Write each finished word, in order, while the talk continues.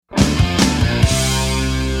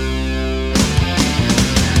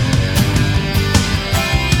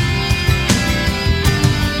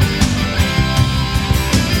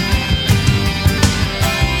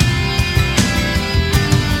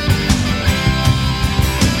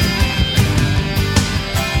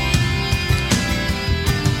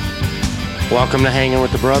Welcome to Hanging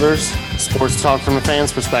with the Brothers, sports talk from the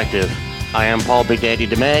fans' perspective. I am Paul Big Daddy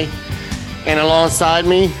DeMay, and alongside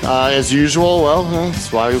me, as usual,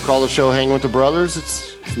 that's why we call the show Hanging with the Brothers.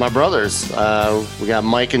 It's my brothers. We got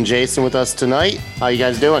Mike and Jason with us tonight. How you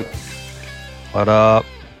guys doing? What up?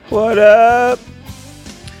 What up?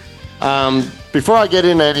 Before I get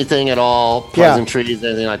into anything at all, pleasantries,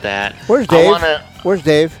 anything like that. Where's Dave? Where's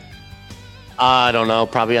Dave? I don't know.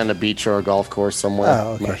 Probably on the beach or a golf course somewhere. Oh,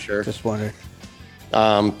 okay. I'm not sure. Just wondered.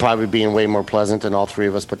 Probably being way more pleasant than all three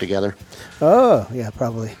of us put together. Oh, yeah,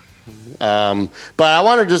 probably. But I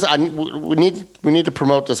want to we need to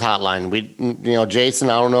promote this hotline.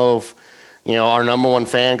 Jason, I don't know if our number one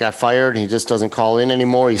fan got fired. He just doesn't call in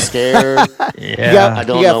anymore. He's scared. I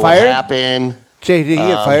don't know what happened. Jay, did he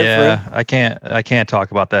get fired? Yeah, I can't talk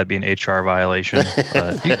about that being HR violation.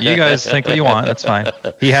 But you guys think what you want. That's fine.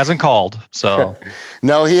 He hasn't called, so.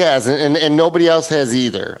 No, he hasn't, and nobody else has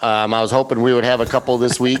either. I was hoping we would have a couple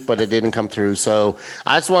this week, but it didn't come through. So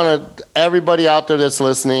I just want everybody out there that's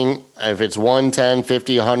listening, if it's 1, 10,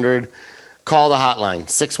 50, 100, call the hotline,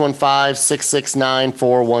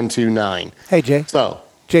 615-669-4129. Hey, Jay. So,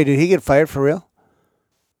 Jay, did he get fired for real?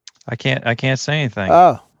 I can't say anything.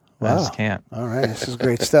 Oh. Wow. I just can't. All right. This is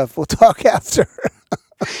great stuff. We'll talk after.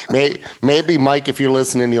 Maybe Mike, if you're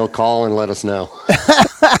listening, he'll call and let us know.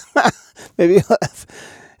 Maybe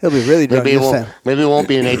he'll be really drunk this time. Maybe it won't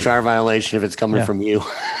be an HR violation if it's coming from you.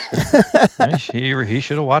 He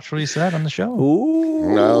should have watched what he said on the show.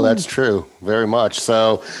 Ooh. No, that's true. Very much.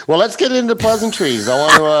 So, well, let's get into pleasantries. I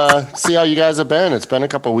want to see how you guys have been. It's been a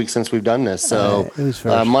couple of weeks since we've done this. So,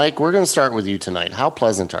 Mike, we're going to start with you tonight. How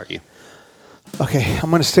pleasant are you? Okay, I'm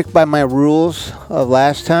going to stick by my rules of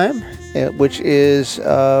last time, which is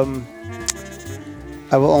I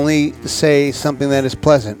will only say something that is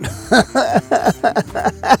pleasant.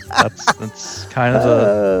 That's kind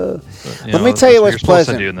of let me tell you what's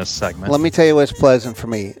pleasant. To do in this segment. Let me tell you what's pleasant for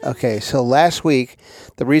me. Okay, so last week,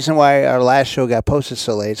 the reason why our last show got posted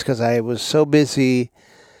so late is because I was so busy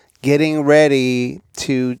getting ready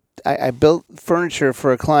to. I built furniture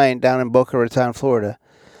for a client down in Boca Raton, Florida.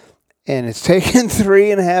 And it's taken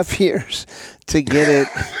 3.5 years to get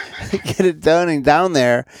it done and down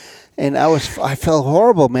there. And I felt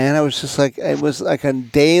horrible, man. I was just like, it was like a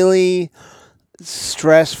daily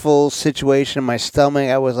stressful situation in my stomach.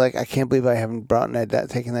 I was like, I can't believe I haven't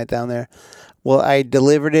taken that down there. Well, I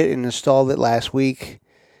delivered it and installed it last week.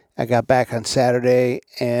 I got back on Saturday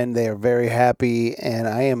and they are very happy. And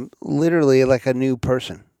I am literally like a new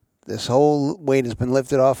person. This whole weight has been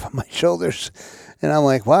lifted off of my shoulders. And I'm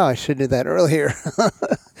like, wow, I should have did that earlier.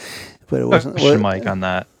 But it wasn't. Question, Mike, on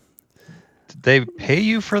that. Did they pay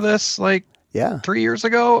you for this 3 years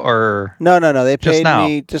ago? Or No. They paid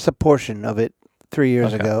me just a portion of it 3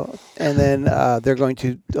 years ago. And then they're going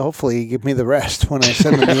to hopefully give me the rest when I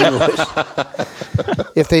send them the invoice.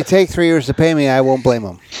 If they take 3 years to pay me, I won't blame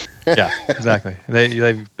them. Yeah, exactly.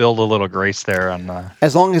 They build a little grace there on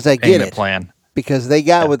as long as I get it. Plan. Because they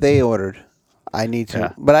got what they ordered. I need to.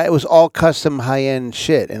 Yeah. But it was all custom high-end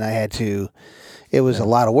shit, and I had to. It was a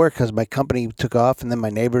lot of work because my company took off, and then my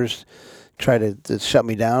neighbors tried to shut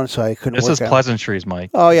me down, so I couldn't work This is pleasantries, Mike.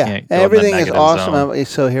 Oh, yeah. Everything is awesome.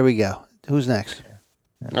 So here we go. Who's next?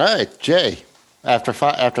 All right, Jay. After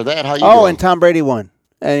that, how you doing? Oh, and Tom Brady won.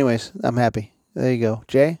 Anyways, I'm happy. There you go.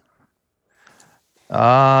 Jay?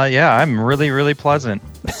 Yeah, I'm really, really pleasant.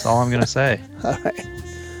 That's all I'm going to say. All right.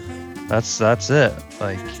 That's it.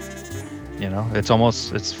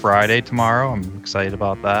 It's Friday tomorrow. I'm excited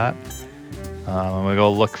about that. I'm going to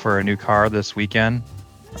go look for a new car this weekend.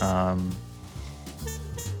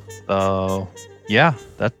 So yeah,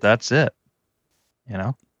 that's it.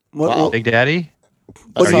 Big Daddy.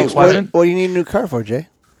 What do you need a new car for, Jay?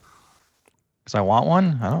 Because I want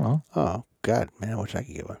one. I don't know. Oh God, man, I wish I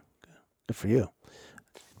could get one. Good for you,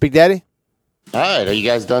 Big Daddy. All right, are you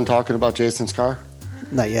guys done talking about Jason's car?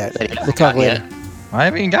 Not yet. We'll talk later. I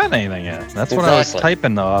haven't even gotten anything yet. That's what I was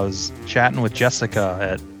typing, though. I was chatting with Jessica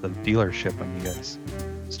at the dealership when you guys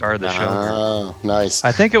started the show. Oh, nice.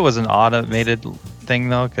 I think it was an automated thing,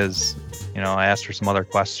 though, because, I asked her some other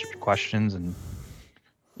questions, and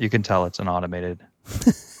you can tell it's an automated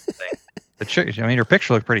thing. Her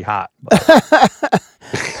picture looked pretty hot. But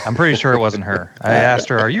I'm pretty sure it wasn't her. I asked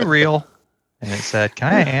her, "Are you real?" And it said,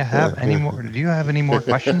 "Can I have any more? Do you have any more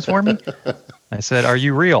questions for me?" I said, "Are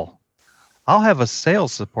you real? I'll have a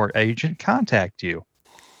sales support agent contact you."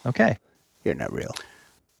 Okay. You're not real.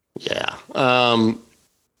 Yeah.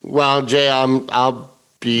 Well, Jay, I'll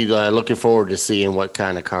be looking forward to seeing what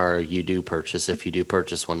kind of car you do purchase if you do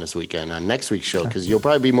purchase one this weekend on next week's show, because you'll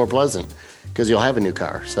probably be more pleasant because you'll have a new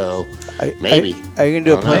car. So maybe. Are you going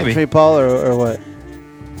to do a pleasantry, Paul, or what?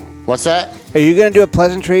 What's that? Are you going to do a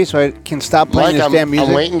pleasantry so I can stop playing Mike, this damn music?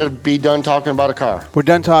 I'm waiting to be done talking about a car. We're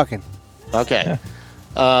done talking. Okay.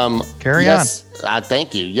 Carry yes,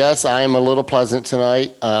 thank you. Yes, I am a little pleasant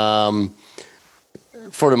tonight.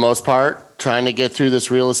 For the most part, trying to get through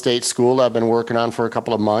this real estate school I've been working on for a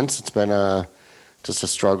couple of months. It's been just a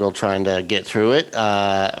struggle trying to get through it.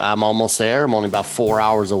 I'm almost there. I'm only about 4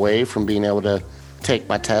 hours away from being able to take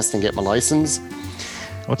my test and get my license.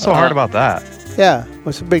 What's so hard about that? Yeah,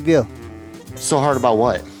 what's the big deal? So hard about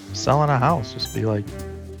what? Selling a house. Just be like,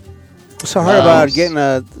 What's so hard about getting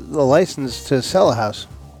the license to sell a house?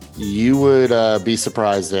 You would be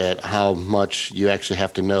surprised at how much you actually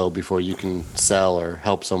have to know before you can sell or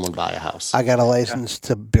help someone buy a house. I got a license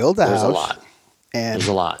to build a There's house. a lot. And There's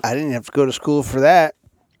a lot. I didn't have to go to school for that.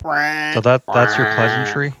 so that's your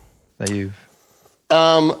pleasantry that you've.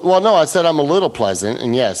 Well, no, I said I'm a little pleasant,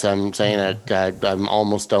 and yes, I'm saying that I'm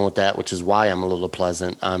almost done with that, which is why I'm a little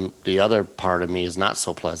pleasant. The other part of me is not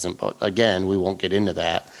so pleasant, but again, we won't get into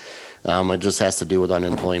that. It just has to do with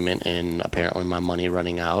unemployment and apparently my money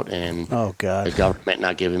running out, and Oh, God. the government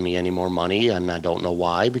not giving me any more money, and I don't know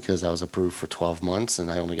why, because I was approved for 12 months and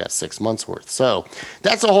I only got 6 months worth. So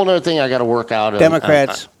that's a whole other thing I got to work out.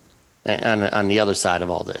 Democrats. On the other side of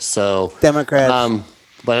all this. So Democrats.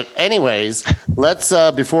 But anyways, let's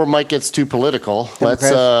before Mike gets too political,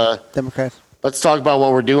 Democrats. let's talk about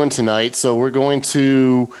what we're doing tonight. So we're going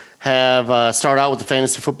to have start out with the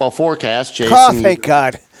fantasy football forecast. Jason, Oh, thank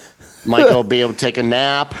God. Mike will be able to take a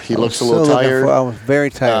nap. He looks a little So looking tired. I was very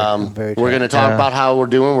tired. I'm very tired. We're going to talk about how we're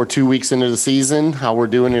doing. We're 2 weeks into the season, how we're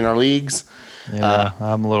doing in our leagues. Yeah,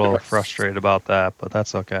 I'm a little frustrated about that, but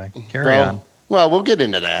that's okay. Carry on. Well, we'll get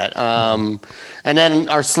into that. And then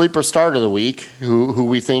our sleeper start of the week, who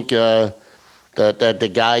we think that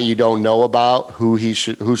the guy you don't know about, who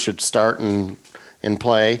should start and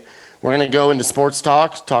play. We're going to go into sports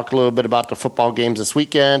talk a little bit about the football games this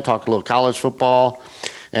weekend, talk a little college football,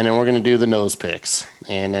 and then we're going to do the nose picks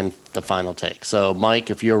and then the final take. So, Mike,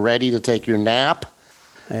 if you're ready to take your nap,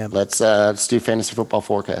 I am. let's do fantasy football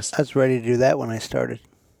forecast. I was ready to do that when I started.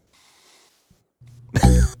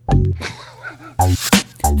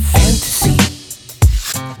 Fantasy.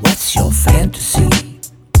 What's your fantasy?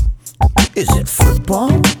 Is it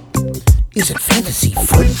football? Is it fantasy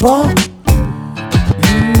football?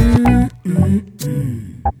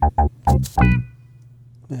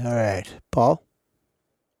 All right. Paul?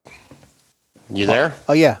 You there?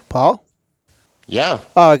 Oh, yeah. Paul? Yeah.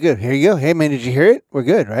 Oh, good. Here you go. Hey, man, did you hear it? We're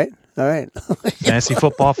good, right? All right. Fantasy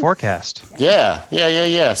football forecast. Yeah.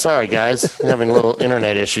 Sorry, guys. Having a little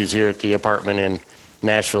internet issues here at the apartment in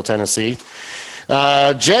Nashville, Tennessee.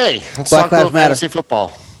 Jay, let's Black talk a little Lives Matter. fantasy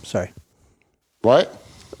football. Sorry. What?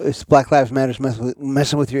 It's Black Lives Matter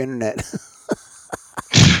messing with your internet.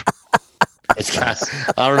 It's got,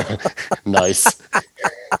 I don't know. Nice.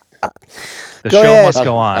 The Go show ahead. must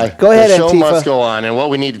go on. Go ahead, The show Antifa. must go on, and what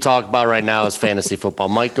we need to talk about right now is fantasy football.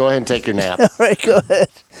 Mike, go ahead and take your nap. All right, go ahead.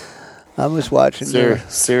 I'm just watching.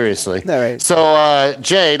 Seriously. All right. So,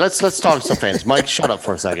 Jay, let's talk some fantasy. Mike, shut up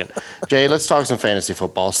for a second. Jay, let's talk some fantasy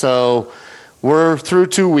football. So, we're through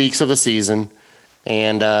 2 weeks of the season,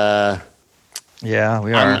 and Yeah,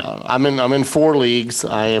 we are. I'm in 4 leagues.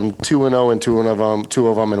 I am 2-0 in two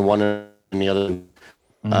of them, and 1 in the other.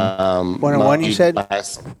 1-1, you said?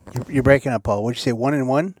 You're breaking up, Paul. What'd you say?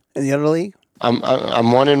 1-1 in the other league? I'm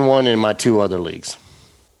 1-1 in my 2 other leagues.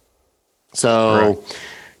 So, Correct.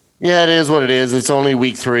 yeah, it is what it is. It's only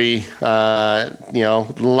week 3. A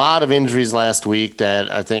lot of injuries last week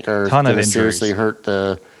that I think are Ton of going to injuries. seriously hurt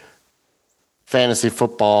the fantasy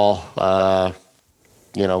football,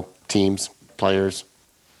 teams, players.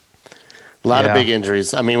 A lot of Yeah. big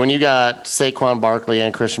injuries. I mean, when you got Saquon Barkley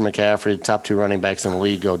and Christian McCaffrey, the top 2 running backs in the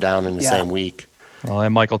league, go down in the Yeah. same week, Well,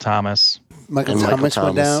 and Michael Thomas. Michael And Michael Thomas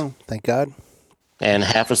went Thomas. down. Thank God. and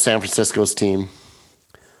half of San Francisco's team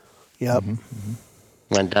Yep.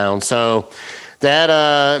 went down. So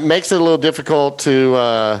that makes it a little difficult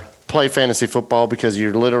to play fantasy football because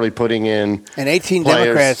you're literally putting in And 18 Players.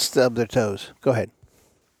 Democrats stubbed their toes. Go ahead.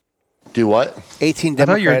 do what? 18 I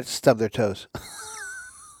thought you were- Democrats stubbed their toes.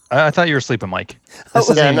 I thought you were sleeping, Mike. This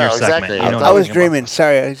yeah, isn't no, your segment. exactly. You know what I I'm was talking about. dreaming.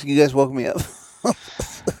 Sorry, you guys woke me up.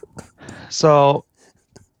 So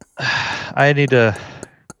I need to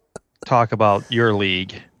talk about your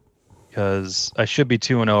league because I should be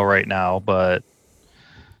 2-0 right now, but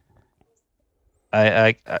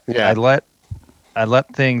I Yeah.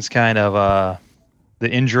 let things kind of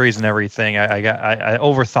the injuries and everything, I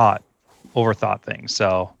overthought things.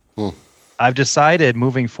 So I've decided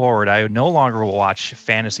moving forward, I no longer will watch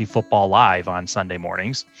fantasy football live on Sunday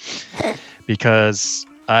mornings because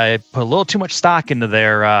I put a little too much stock into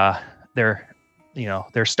their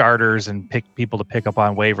starters and pick people to pick up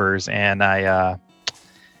on waivers, and I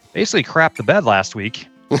basically crapped the bed last week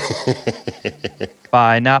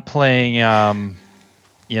by not playing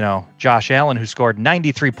Josh Allen, who scored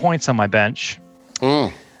 93 points on my bench.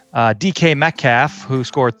 DK Metcalf, who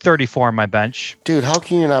scored 34 on my bench. Dude, how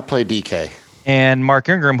can you not play DK? And Mark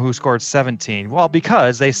Ingram, who scored 17. Well,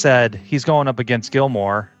 because they said he's going up against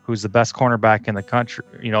Gilmore, who's the best cornerback in the country,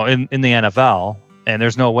 in the NFL, and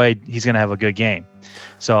there's no way he's going to have a good game.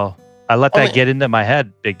 So I let that get into my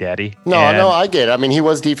head, Big Daddy. No, I get it. I mean, he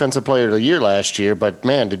was Defensive Player of the Year last year, but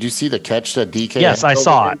man, did you see the catch that DK had? Yes, I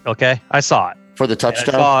saw it. Okay, I saw it. For the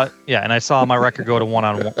touchdown? And I saw my record go to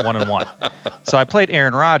 1-on-1. So I played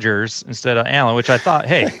Aaron Rodgers instead of Allen, which I thought,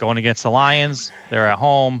 hey, going against the Lions, they're at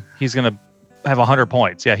home, he's going to have 100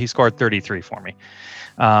 points. Yeah, he scored 33 for me.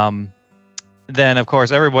 Then, of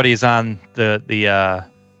course, everybody's on the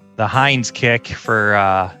Hines kick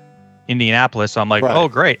for Indianapolis. So I'm like, Oh,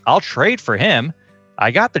 great. I'll trade for him. I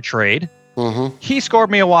got the trade. Mm-hmm. He scored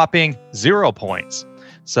me a whopping 0 points.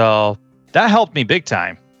 So that helped me big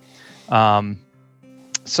time.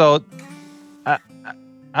 So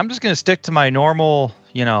I'm just going to stick to my normal,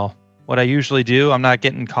 what I usually do. I'm not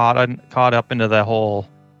getting caught up into the whole,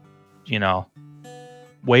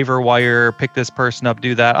 waiver wire, pick this person up,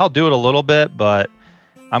 do that. I'll do it a little bit, but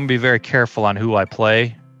I'm going to be very careful on who I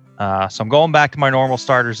play. So I'm going back to my normal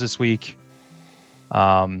starters this week.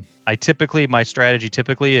 My strategy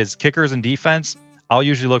typically is kickers and defense. I'll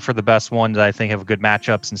usually look for the best ones that I think have good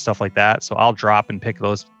matchups and stuff like that. So I'll drop and pick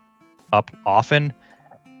those up often,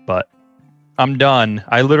 but I'm done.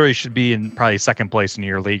 I literally should be in probably second place in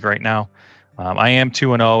your league right now. I am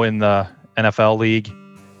 2-0 in the NFL league.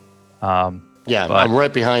 I'm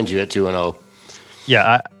right behind you at 2-0.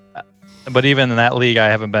 Yeah, but even in that league, I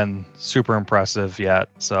haven't been super impressive yet.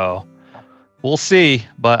 So we'll see.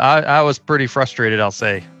 But I was pretty frustrated, I'll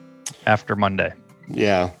say, after Monday.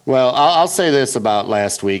 Yeah. Well, I'll say this about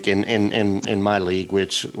last week in my league,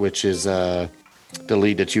 which is the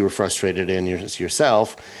league that you were frustrated in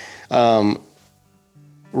yourself.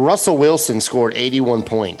 Russell Wilson scored 81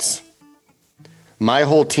 points. My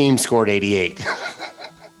whole team scored 88.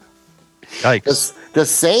 Yikes. The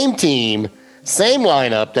same team, same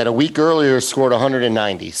lineup that a week earlier scored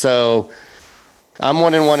 190. So I'm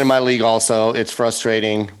 1-1 in my league also. It's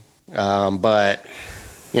frustrating. But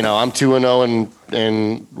I'm 2-0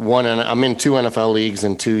 and one, and I'm in 2 NFL leagues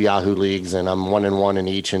and 2 Yahoo leagues, and I'm 1-1 in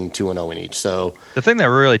each and 2-0 in each. So the thing that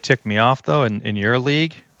really ticked me off though in your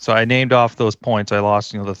league, so I named off those points. I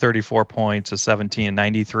lost, the 34 points, the 17 and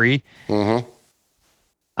 93. Mm-hmm.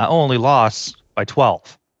 I only lost by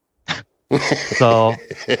 12. So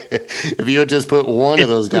if you had just put one of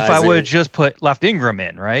those guys, if I would have just left Ingram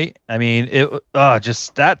in, right? I mean,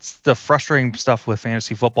 that's the frustrating stuff with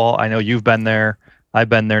fantasy football. I know you've been there. I've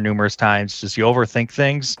been there numerous times. Just you overthink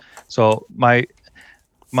things. So my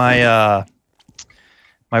word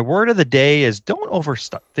of the day is don't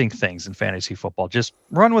overthink things in fantasy football. Just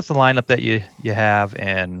run with the lineup that you have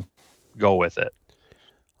and go with it.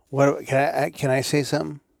 What can I say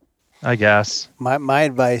something? I guess my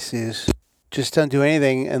advice is just don't do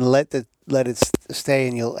anything and let it stay,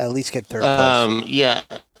 and you'll at least get third place. Yeah,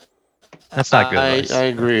 that's not good. I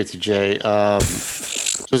agree with you, Jay.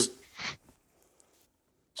 Just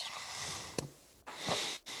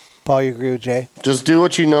Paul, you agree with Jay? Just do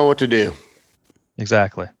what you know what to do.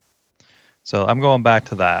 Exactly. So I'm going back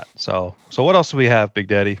to that. So what else do we have, Big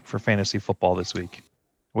Daddy, for fantasy football this week?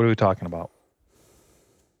 What are we talking about?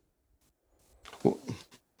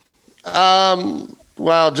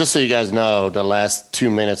 Well, just so you guys know, the last 2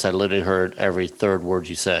 minutes I literally heard every third word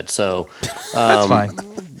you said. So that's fine.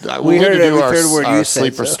 We heard every third word you said. Our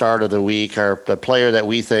sleeper start of the week, the player that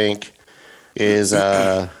we think is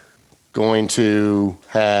going to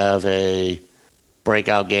have a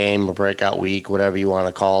breakout game, a breakout week, whatever you want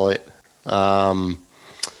to call it.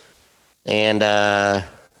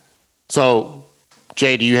 So,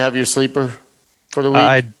 Jay, do you have your sleeper for the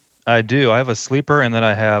week? I do. I have a sleeper, and then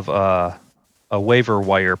I have a waiver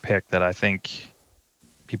wire pick that I think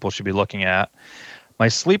people should be looking at. My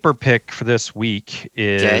sleeper pick for this week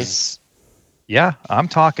is, Jay? Yeah, I'm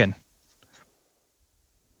talking.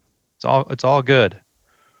 It's all good.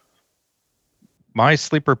 My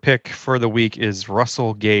sleeper pick for the week is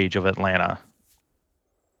Russell Gage of Atlanta.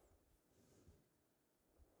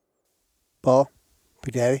 Paul,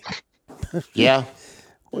 Big Daddy. Yeah.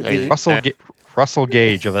 Russell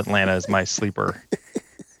Gage of Atlanta is my sleeper.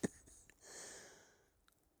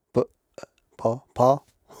 But Paul,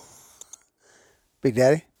 Big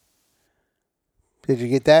Daddy, did you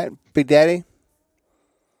get that, Big Daddy?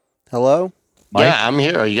 Hello. Mike? Yeah, I'm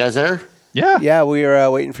here. Are you guys there? Yeah. Yeah, we were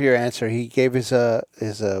waiting for your answer. He gave his Are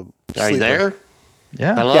sleeper. you there?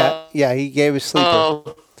 Yeah. Hello? Yeah, he gave his sleeper.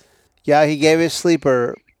 Oh, Yeah, he gave his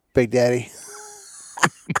sleeper, Big Daddy.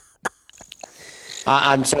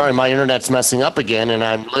 I'm sorry, my internet's messing up again, and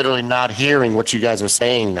I'm literally not hearing what you guys are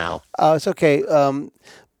saying now. Oh, it's okay.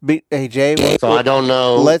 Hey Jay, So I don't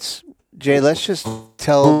know. let's just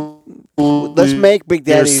tell. Let's make Big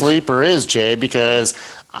your Daddy's sleeper is, Jay, because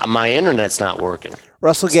my internet's not working.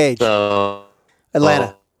 Russell Gage, So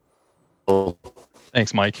Atlanta. oh,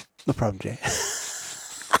 Thanks, Mike. No problem, Jay.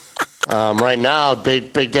 right now,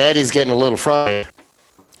 Big Daddy's getting a little frustrated.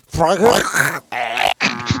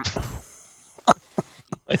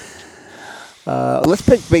 Let's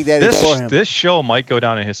pick Big Daddy for him. This show might go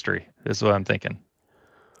down in history. Is what I'm thinking.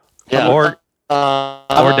 Yeah. Or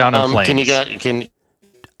down in flames. Can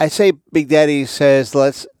I say Big Daddy says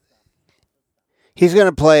he's going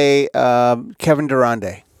to play Kevin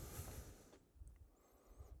Durande.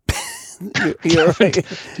 You're right. Did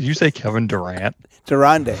you say Kevin Durant?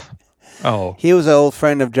 Durande. Oh, He was an old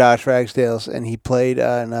friend of Josh Ragsdale's, and he played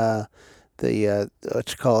on the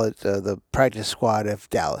the practice squad of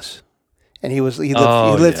Dallas. And he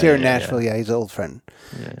lived here in Nashville. Yeah, he's an old friend.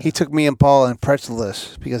 yeah. He took me and Paul on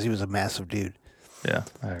Pretzelus because he was a massive dude. Yeah,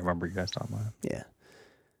 I remember you guys talking about it. Yeah.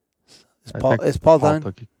 I think Is Paul done?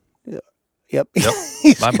 took you- Yep. Yep.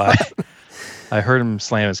 He's Bye-bye. I heard him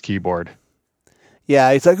slam his keyboard.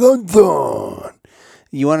 Yeah, he's like, I'm done.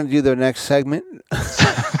 You want to do the next segment?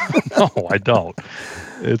 No, I don't.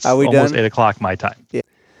 It's Are we almost done? 8 o'clock my time.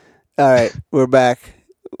 All right, we're back.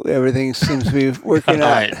 Everything seems to be working All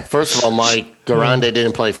out. right. First of all, Mike Durande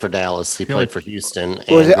didn't play for Dallas. He played for Houston.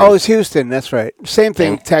 Was it? Oh, it's Houston. That's right. Same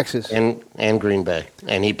thing. Texas. and Green Bay,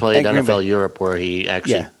 and he played And Green NFL Bay. Europe, where he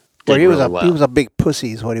actually Yeah. Well, did he was really well. he was a big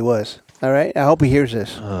pussy, is what he was. All right. I hope he hears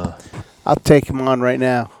this. I'll take him on right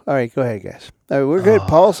now. All right, go ahead, guys. All right, we're good.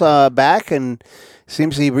 Paul's back, and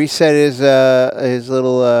seems he reset his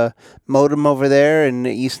little modem over there in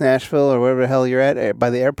East Nashville or wherever the hell you're at by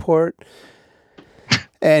the airport.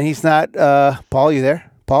 And he's not. Paul, you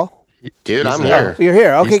there? Paul? Dude, I'm there. here. You're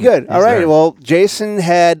here. Okay, good. All he's right. there. Well, Jason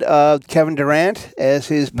had Kevin Durant as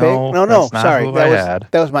his pick. No, that's not sorry. who that I was had.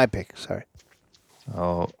 that was my pick. Sorry.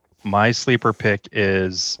 Oh, my sleeper pick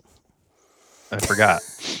is I forgot.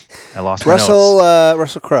 I lost my notes.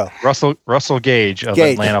 Russell Crowe. Russell Gage of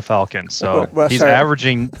Gage. Atlanta Falcons. So he's Sorry.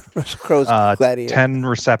 averaging Russell Crowe's gladiator. 10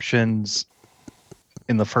 receptions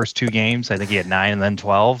in the first 2 games. I think he had 9 and then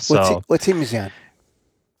 12. So What team is he on?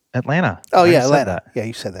 Atlanta. Oh I yeah, said Atlanta. that. Yeah,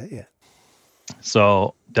 you said that. Yeah.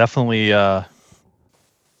 So definitely,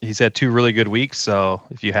 he's had 2 really good weeks. So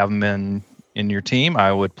if you have him in your team,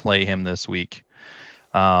 I would play him this week.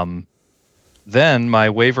 Then my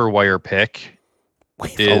waiver wire pick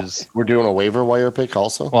is We're doing a waiver wire pick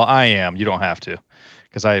also. well, I am. You don't have to,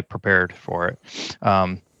 because I prepared for it.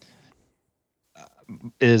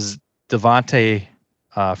 Is Devontae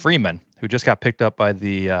Freeman, who just got picked up by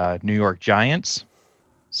the New York Giants.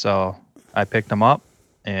 So I picked him up,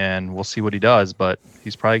 and we'll see what he does. But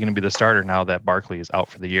he's probably going to be the starter now that Barkley is out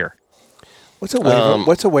for the year. What's a waiver?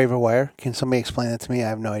 What's a waiver wire? Can somebody explain that to me? I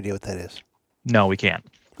have no idea what that is. No, we can't.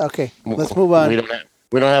 Okay, let's move on.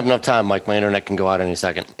 We don't have enough time, Mike. My internet can go out any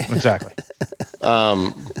second. Exactly.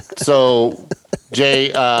 So,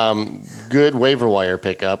 Jay, good waiver wire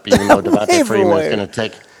pickup. Even though Devontae Waiver Freeman wire. is going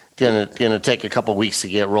to take a couple weeks to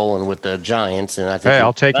get rolling with the Giants, and I think Hey,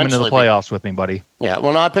 I'll take him into the eventually playoffs with me, buddy. Yeah,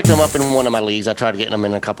 well, no, I picked him up in one of my leagues. I tried to get him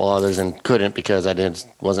in a couple others and couldn't because I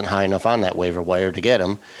wasn't high enough on that waiver wire to get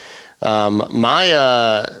him.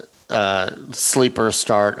 My sleeper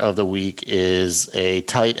start of the week is a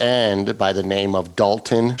tight end by the name of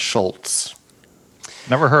Dalton Schultz.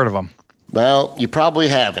 Never heard of him. Well, you probably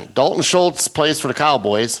haven't. Dalton Schultz plays for the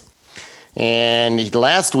Cowboys, and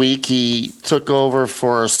last week he took over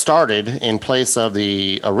started in place of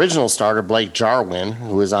the original starter, Blake Jarwin,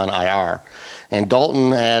 who was on IR. And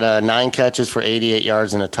Dalton had 9 catches for 88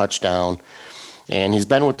 yards and a touchdown, and he's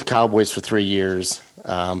been with the Cowboys for 3 years.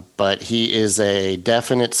 But he is a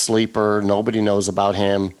definite sleeper. Nobody knows about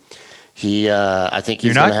him. I think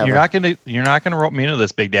he's going to have. You're not gonna rope me into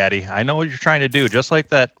this, Big Daddy. I know what you're trying to do. Just like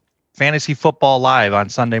that fantasy football live on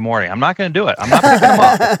Sunday morning. I'm not going to do it. I'm not picking him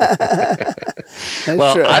up. That's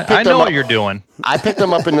Well, true. I know what you're doing. I picked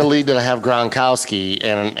him up in the league that I have Gronkowski,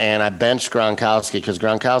 and I benched Gronkowski because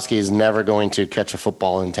Gronkowski is never going to catch a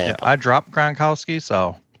football in Yeah, Tampa. I dropped Gronkowski,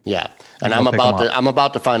 so Yeah, and I'll pick him I'm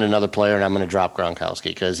about to find another player, and I'm going to drop Gronkowski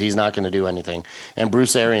because he's not going to do anything. And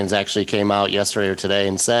Bruce Arians actually came out yesterday or today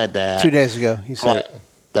and said that 2 days ago, he said it.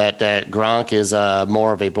 that Gronk is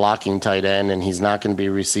more of a blocking tight end, and he's not going to be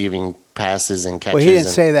receiving passes and catches. Well, he didn't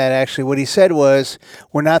say that, actually. What he said was,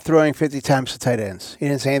 we're not throwing 50 times to tight ends. He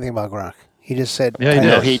didn't say anything about Gronk. He just said... Yeah, he tight did.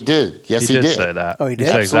 No, ends. he did. Yes, he did. say that. Oh, he did?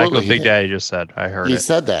 He said exactly Absolutely, what Big he did. Daddy just said. I heard He it.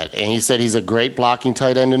 said that, and he said he's a great blocking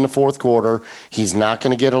tight end in the fourth quarter. He's not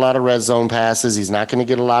going to get a lot of red zone passes. He's not going to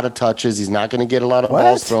get a lot of touches. He's not going to get a lot of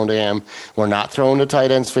balls thrown to him. We're not throwing the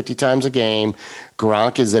tight ends 50 times a game.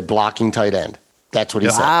 Gronk is a blocking tight end. That's what he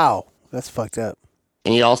said. Wow. That's fucked up.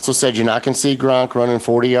 And he also said you're not going to see Gronk running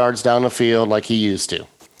 40 yards down the field like he used to.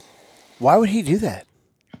 Why would he do that?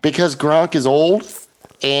 Because Gronk is old,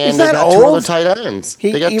 and He's they not got two old. other tight ends.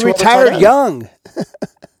 He They got two other tight retired ends. young.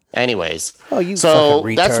 Anyways, Oh, you so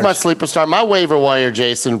fucking that's retard. my sleeper start. My waiver wire,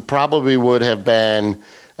 Jason, probably would have been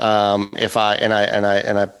if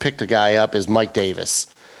I picked a guy up is Mike Davis.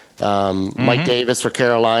 Mike Davis for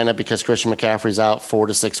Carolina because Christian McCaffrey's out 4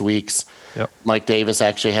 to 6 weeks. Yep. Mike Davis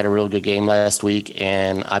actually had a real good game last week,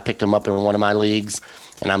 and I picked him up in one of my leagues,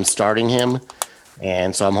 and I'm starting him,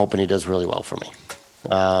 and so I'm hoping he does really well for me.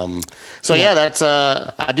 So yeah, that's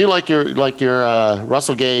I do like your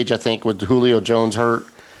Russell Gage. I think with Julio Jones hurt,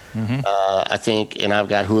 I think, and I've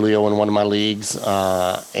got Julio in one of my leagues,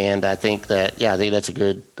 and I think that I think that's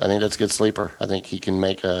a good sleeper. I think he can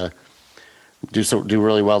make do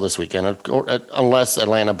really well this weekend, unless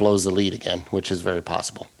Atlanta blows the lead again, which is very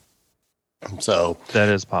possible. So That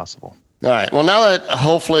is possible. all right. Well, now that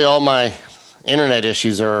hopefully all my internet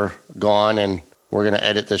issues are gone, and we're going to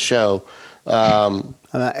edit the show. I'm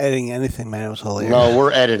not editing anything, man. It was hilarious. No,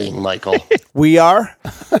 we're editing, Michael. We are?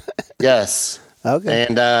 Yes. Okay.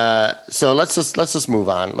 And so let's just move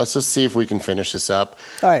on. Let's just see if we can finish this up.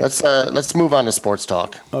 All right. Let's move on to sports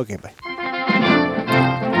talk. Okay, bye.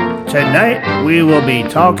 Tonight we will be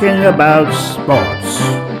talking about sports.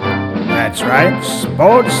 That's right,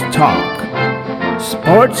 sports talk.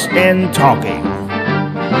 Sports and talking.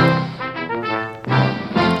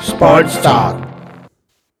 Sports talk.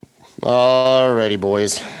 Alrighty,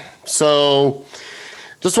 boys. So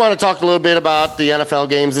just want to talk a little bit about the NFL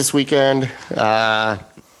games this weekend. I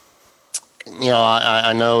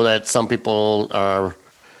know that some people are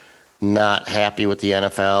not happy with the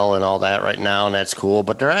NFL and all that right now, and that's cool.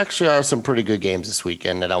 But there actually are some pretty good games this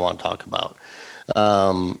weekend that I want to talk about.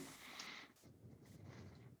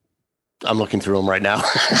 I'm looking through them right now.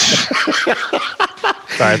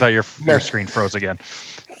 Sorry, I thought your screen froze again,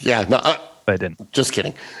 Yeah, no, but it didn't. just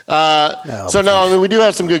kidding. We do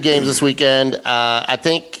have some good games this weekend. I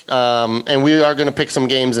think, and we are going to pick some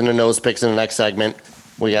games in the nose picks in the next segment.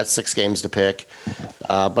 We got 6 games to pick,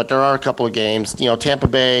 but there are a couple of games. Tampa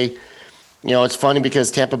Bay. It's funny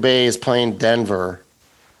because Tampa Bay is playing Denver,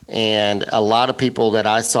 and a lot of people that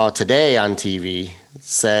I saw today on TV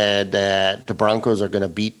said that the Broncos are going to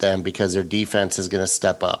beat them because their defense is going to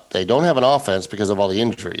step up. They don't have an offense because of all the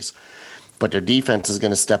injuries, but their defense is going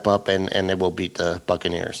to step up and they will beat the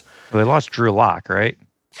Buccaneers. Well, they lost Drew Lock, right?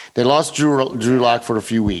 They lost Drew Lock for a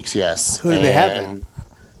few weeks, yes. Who do they have?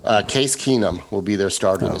 Case Keenum will be their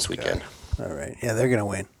starter this weekend. All right. Yeah, they're going to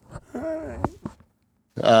win.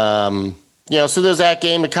 So there's that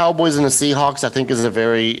game. The Cowboys and the Seahawks, I think, is a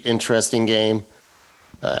very interesting game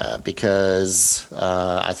because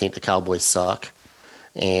I think the Cowboys suck,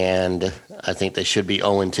 and I think they should be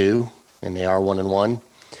 0-2, and they are 1-1.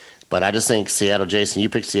 But I just think Seattle, Jason, you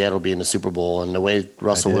picked Seattle to be in the Super Bowl, and the way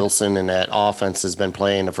Russell Wilson and that offense has been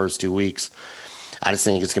playing the first 2 weeks, I just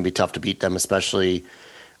think it's going to be tough to beat them, especially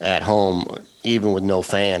at home. Even with no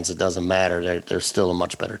fans, it doesn't matter. They're still a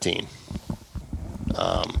much better team.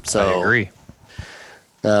 I agree.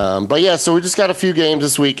 But yeah, so we just got a few games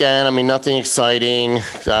this weekend. I mean, nothing exciting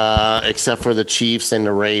except for the Chiefs and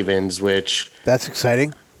the Ravens, which That's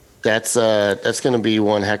exciting. that's going to be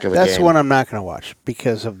one heck of a That's game. the one I'm not going to watch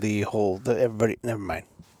because of everybody. Never mind.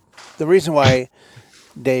 The reason why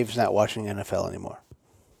Dave's not watching NFL anymore.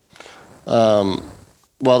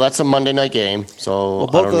 Well, that's a Monday night game, so Well,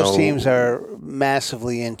 I both don't those know. teams are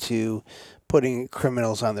massively into putting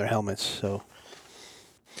criminals on their helmets. So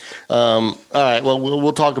All right, well,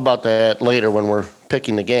 we'll talk about that later when we're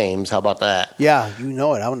picking the games. How about that? yeah, you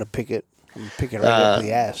know it. I'm going to pick it. I'm going to pick it right up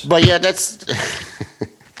the ass. But yeah, that's.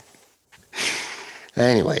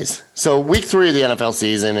 Anyways, so week 3 of the NFL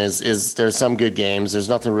season is there's some good games. There's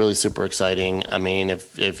nothing really super exciting. I mean,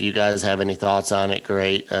 if you guys have any thoughts on it,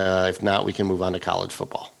 great. If not, we can move on to college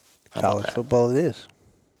football. How about College that? football it is.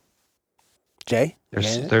 Jay?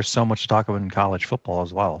 There's so much to talk about in college football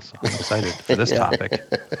as well. So I'm excited for this topic.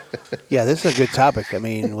 Yeah, this is a good topic. I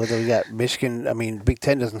mean, whether we got Michigan, I mean, Big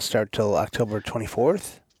Ten doesn't start till October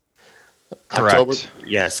 24th. Correct. October,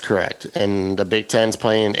 yes, correct. And the Big Ten's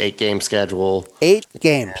playing 8-game schedule. 8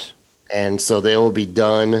 games. And so they will be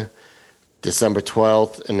done December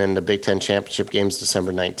 12th, and then the Big Ten championship games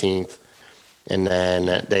December 19th. And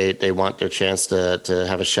then they want their chance to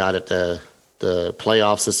have a shot at the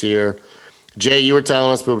playoffs this year. Jay, you were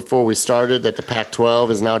telling us before we started that the Pac-12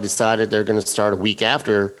 has now decided they're going to start a week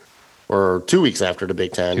after or 2 weeks after the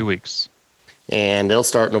Big Ten. 2 weeks. And they'll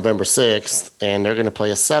start November 6th, and they're going to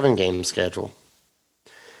play a 7-game schedule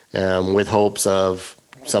with hopes of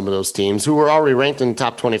some of those teams who were already ranked in the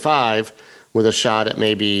top 25 with a shot at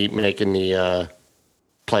maybe making the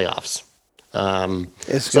playoffs.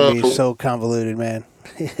 It's going to be so convoluted, man.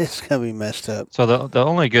 It's going to be messed up. So the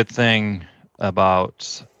only good thing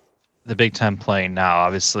about the Big Ten playing now,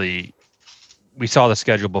 obviously, we saw the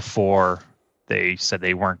schedule before they said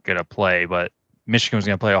they weren't going to play, but Michigan was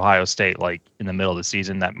going to play Ohio State like in the middle of the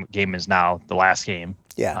season. That game is now the last game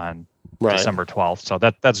on December 12th. So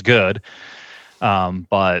that's good.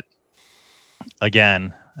 But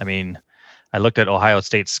again, I mean, I looked at Ohio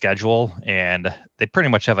State's schedule and they pretty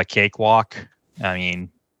much have a cakewalk. I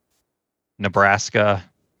mean, Nebraska,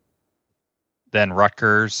 then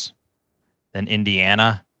Rutgers, then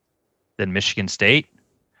Indiana, then Michigan State.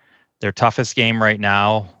 Their toughest game right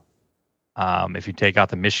now, if you take out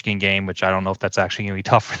the Michigan game, which I don't know if that's actually going to be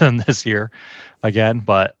tough for them this year again,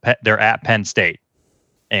 but they're at Penn State.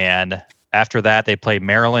 And after that, they play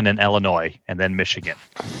Maryland and Illinois and then Michigan.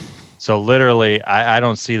 So literally, I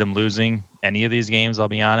don't see them losing any of these games, I'll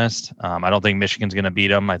be honest. I don't think Michigan's going to beat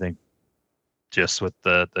them. I think just with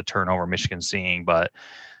the turnover Michigan's seeing. But,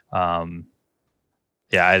 I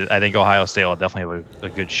think Ohio State will definitely have a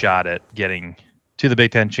good shot at getting to the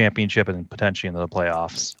Big Ten championship and potentially into the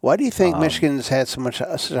playoffs. Why do you think Michigan's had such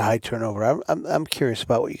a high turnover? I'm curious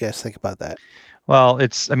about what you guys think about that. Well,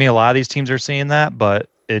 a lot of these teams are seeing that, but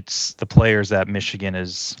it's the players that Michigan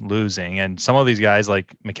is losing. And some of these guys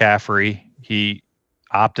like McCaffrey, he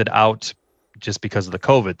opted out just because of the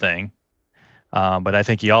COVID thing. But I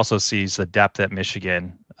think he also sees the depth at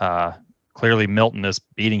Michigan. Clearly Milton is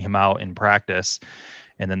beating him out in practice.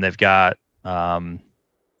 And then they've got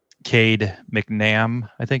Cade McNam,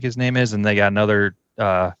 I think his name is, and they got another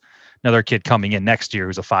kid coming in next year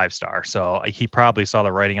who's a 5-star. So he probably saw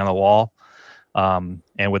the writing on the wall.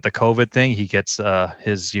 And with the COVID thing, he gets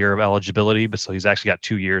his year of eligibility, but so he's actually got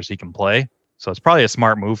 2 years he can play. So it's probably a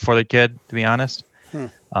smart move for the kid, to be honest.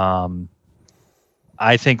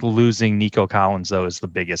 I think losing Nico Collins, though, is the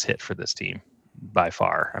biggest hit for this team by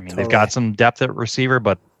far. I mean, They've got some depth at receiver,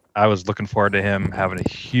 but I was looking forward to him having a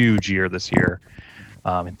huge year this year.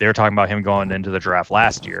 They were talking about him going into the draft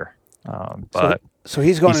last year. But so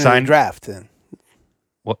he's going into the draft then?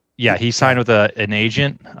 Well, yeah, he signed with an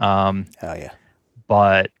agent. Oh, yeah.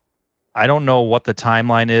 But I don't know what the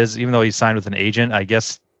timeline is. Even though he signed with an agent, I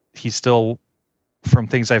guess he's still, from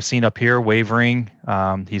things I've seen up here, wavering.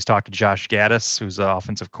 He's talked to Josh Gaddis, who's the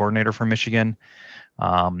offensive coordinator for Michigan.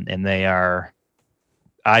 And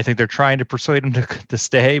I think they're trying to persuade him to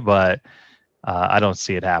stay, but I don't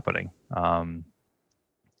see it happening.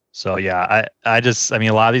 So yeah,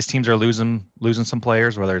 a lot of these teams are losing some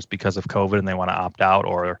players, whether it's because of COVID and they want to opt out,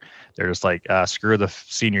 or they're just like, screw the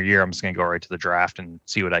senior year, I'm just going to go right to the draft and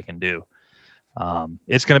see what I can do.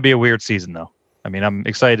 It's going to be a weird season, though. I mean, I'm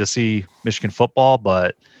excited to see Michigan football,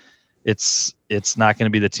 but it's not going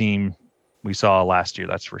to be the team we saw last year,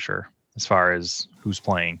 that's for sure, as far as who's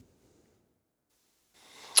playing.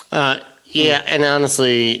 Yeah, and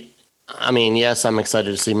honestly, I mean, yes, I'm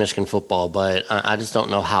excited to see Michigan football, but I just don't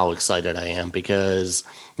know how excited I am, because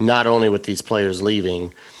not only with these players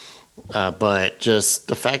leaving, but just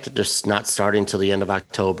the fact that they're not starting till the end of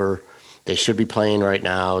October. They should be playing right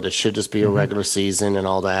now. This should just be a regular season and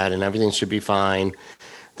all that, and everything should be fine.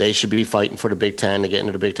 They should be fighting for the Big Ten to get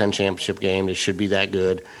into the Big Ten championship game. They should be that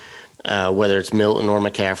good, whether it's Milton or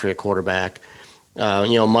McCaffrey at quarterback.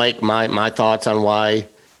 Mike, my thoughts on why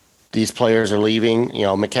these players are leaving.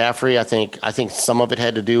 McCaffrey, I think some of it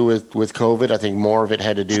had to do with COVID. I think more of it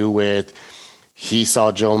had to do with he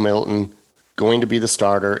saw Joe Milton going to be the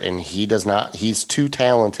starter, and he's too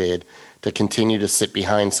talented to continue to sit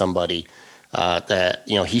behind somebody that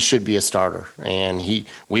he should be a starter. And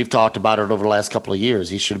we've talked about it over the last couple of years.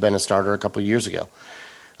 He should have been a starter a couple of years ago.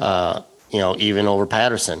 Even over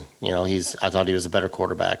Patterson. I thought he was a better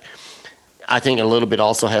quarterback. I think a little bit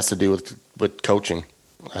also has to do with coaching.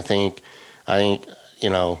 I don't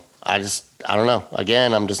know.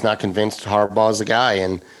 Again, I'm just not convinced Harbaugh's the guy,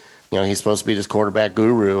 and he's supposed to be this quarterback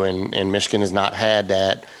guru, and Michigan has not had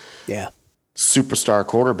that superstar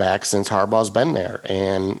quarterback since Harbaugh's been there.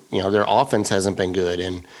 And, their offense hasn't been good.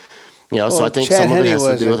 And, so I think Chad some of it Henne has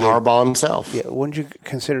to do with was Harbaugh himself. Yeah, wouldn't you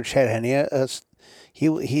consider Chad Henne?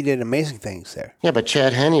 He did amazing things there. Yeah, but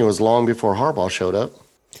Chad Henne was long before Harbaugh showed up.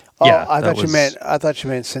 Oh, Yeah, I that thought you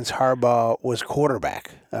meant since Harbaugh was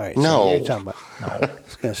quarterback. All right. No. So you're talking about. I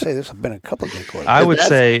was going to say there's been a couple of good quarterbacks. I would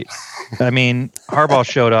say, Harbaugh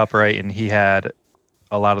showed up, right, and he had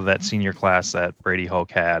a lot of that senior class that Brady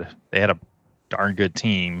Hoke had. They had a darn good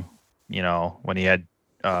team, when he had,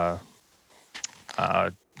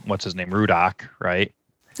 what's his name, Rudock, right?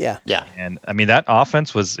 Yeah. Yeah. And, that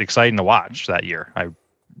offense was exciting to watch that year. I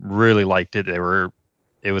really liked it.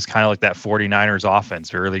 It was kind of like that 49ers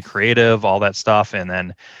offense, really creative, all that stuff.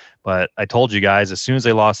 But I told you guys, as soon as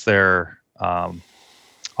they lost their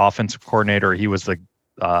offensive coordinator, he was the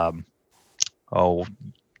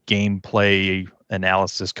gameplay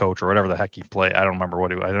analysis coach or whatever the heck he played. I don't remember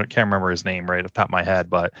can't remember his name right off the top of my head.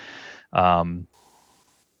 But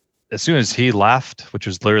as soon as he left, which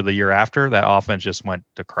was literally the year after, that offense just went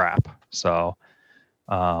to crap. So,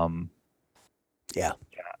 I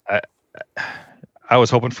was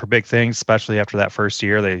hoping for big things, especially after that first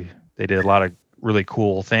year. They did a lot of really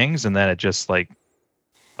cool things, and then it just that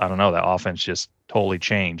offense just totally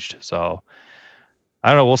changed. So I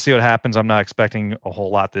don't know. We'll see what happens. I'm not expecting a whole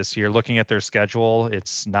lot this year. Looking at their schedule,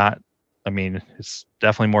 it's not. It's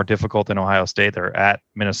definitely more difficult than Ohio State. They're at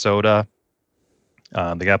Minnesota.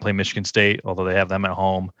 They got to play Michigan State, although they have them at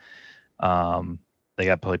home. They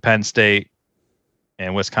got to play Penn State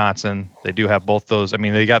and Wisconsin. They do have both those.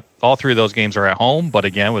 They got all three of those games are at home, but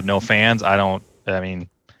again, with no fans,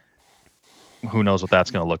 who knows what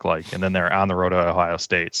that's going to look like. And then they're on the road at Ohio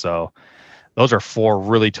State. So those are 4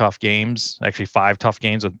 really tough games, actually 5 tough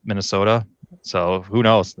games with Minnesota. So who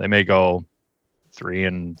knows? They may go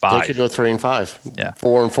 3-5. They could go 3-5. Yeah.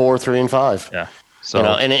 4-4, 3-5. Yeah. So,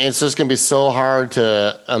 and it's just going to be so hard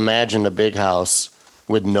to imagine the big house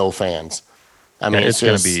with no fans. it's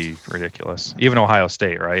going to be ridiculous. Even Ohio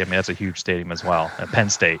State, right? That's a huge stadium as well. And Penn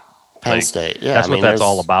State. Yeah. That's what that's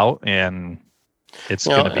all about. And it's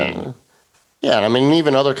going to be. Yeah.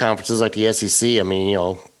 Even other conferences like the SEC,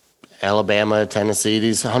 Alabama, Tennessee,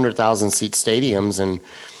 these 100,000 seat stadiums. And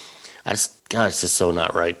it's just so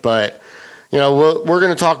not right. But, we're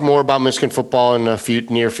going to talk more about Michigan football in the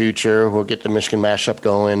near future. We'll get the Michigan mashup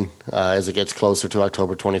going as it gets closer to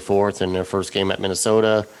October 24th and their first game at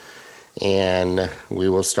Minnesota. And we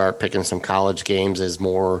will start picking some college games as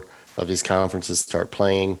more of these conferences start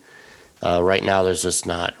playing. Right now, there's just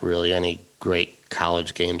not really any great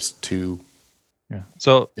college games to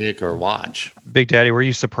pick or watch. Big Daddy, were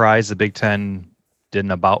you surprised the Big Ten did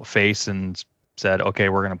an about face and said, okay,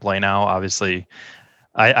 we're going to play now? Obviously,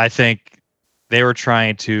 I think they were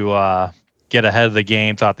trying to get ahead of the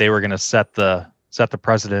game, thought they were going to set the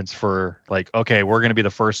precedence for okay, we're going to be the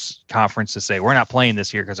first conference to say we're not playing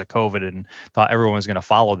this year because of COVID, and thought everyone was going to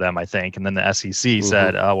follow them, I think. And then the SEC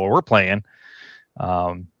said, well, we're playing.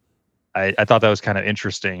 I thought that was kind of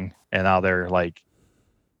interesting. And now they're like,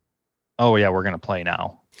 oh yeah, we're going to play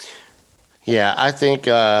now. Yeah. I think,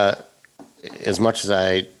 as much as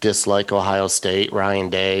I dislike Ohio State, Ryan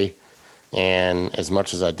Day, and as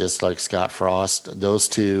much as I dislike Scott Frost, those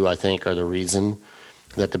two, I think, are the reason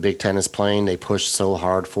that the Big Ten is playing. They pushed so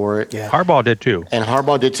hard for it. Yeah. Harbaugh did too. And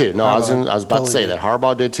Harbaugh did too. No, I was about to say that.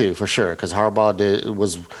 Harbaugh did too, for sure, because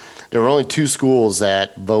there were only 2 schools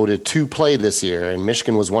that voted to play this year, and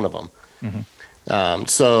Michigan was one of them. Mm-hmm.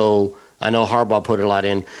 So I know Harbaugh put a lot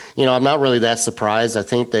in. I'm not really that surprised. I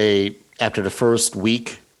think after the first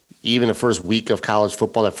week, even the first week of college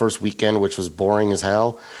football, that first weekend, which was boring as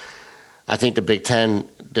hell, I think the Big Ten,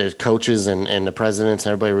 the coaches and the presidents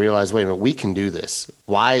and everybody realized, wait a minute, we can do this.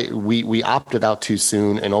 Why we opted out too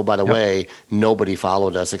soon, and oh, by the way, nobody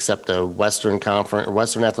followed us except the Western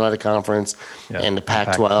Athletic Conference, and the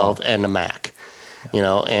Pac-12 and the MAC.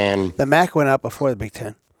 And the MAC went out before the Big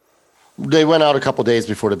Ten. They went out a couple days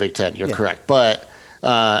before the Big Ten. You're correct, but so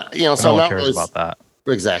I'm not really about that.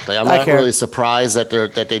 Exactly. I'm not really surprised that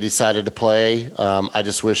they decided to play. I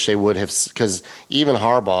just wish they would have, because even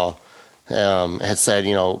Harbaugh had said,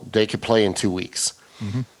 they could play in 2 weeks.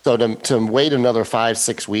 Mm-hmm. So to wait another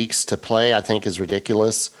 5-6 weeks to play, I think is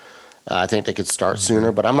ridiculous. I think they could start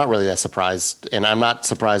sooner, but I'm not really that surprised. And I'm not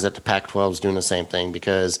surprised that the Pac-12 is doing the same thing,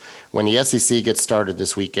 because when the SEC gets started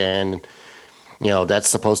this weekend, that's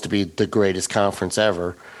supposed to be the greatest conference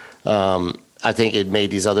ever. I think it made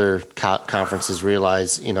these other conferences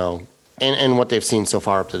realize, and what they've seen so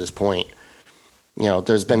far up to this point,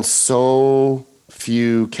 there's been so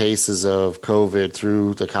few cases of COVID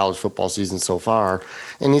through the college football season so far.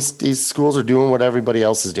 And these schools are doing what everybody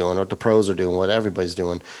else is doing, what the pros are doing, what everybody's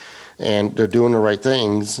doing. And they're doing the right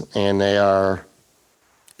things, and they are...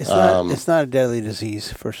 It's not a deadly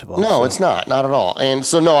disease, first of all. No, it's not at all. And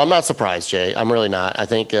so, no, I'm not surprised, Jay. I'm really not. I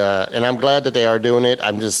think, and I'm glad that they are doing it.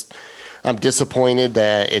 I'm disappointed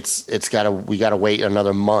that we got to wait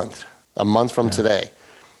a month from today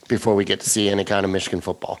before we get to see any kind of Michigan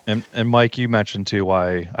football. And Mike, you mentioned too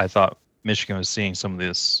why I thought Michigan was seeing some of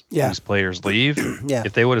these players leave. Yeah.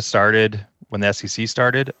 If they would have started when the SEC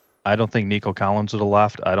started, I don't think Nico Collins would have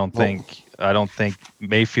left. I don't think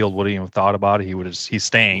Mayfield would have even thought about it. He's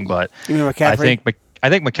staying, but you mean McCaffrey? I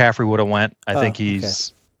think McCaffrey would have went. I think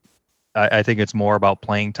I think it's more about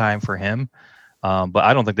playing time for him. But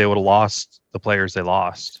I don't think they would have lost the players they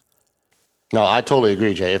lost. No, I totally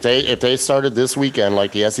agree, Jay. If they started this weekend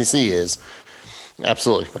like the SEC is,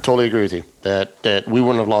 absolutely, I totally agree with you that we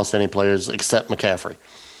wouldn't have lost any players except McCaffrey.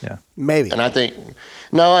 Yeah, maybe. And I think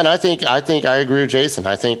I agree with Jason.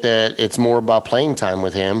 I think that it's more about playing time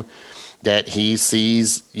with him. That he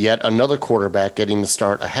sees yet another quarterback getting the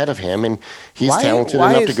start ahead of him, and he's talented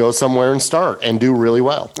enough to go somewhere and start and do really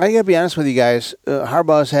well. I gotta be honest with you guys.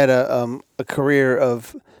 Harbaugh's had a career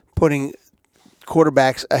of putting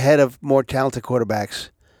quarterbacks ahead of more talented quarterbacks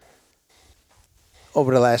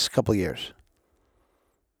over the last couple of years.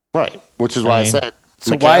 Right, which is why I said.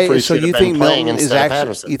 So McCaffrey So you think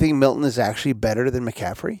Patterson. You think Milton is actually better than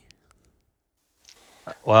McCaffrey?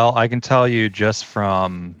 Well, I can tell you just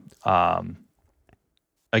from.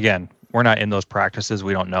 Again, we're not in those practices.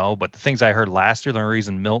 We don't know. But the things I heard last year, the only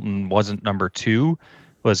reason Milton wasn't number 2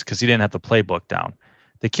 was because he didn't have the playbook down.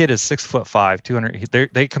 The kid is 6'5",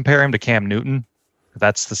 200. They compare him to Cam Newton.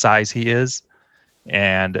 That's the size he is.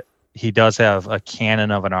 And he does have a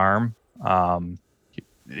cannon of an arm.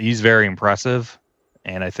 He's very impressive.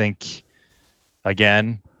 And I think,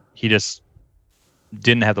 again, he just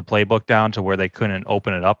didn't have the playbook down to where they couldn't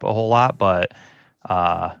open it up a whole lot. But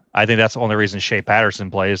I think that's the only reason Shea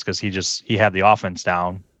Patterson plays, because he had the offense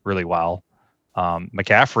down really well.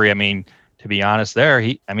 McCaffrey, I mean, to be honest,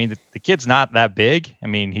 the kid's not that big. I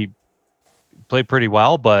mean, he played pretty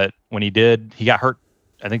well, but when he got hurt,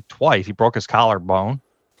 I think twice. He broke his collarbone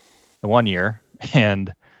the one year,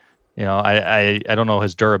 and I don't know,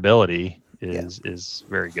 his durability is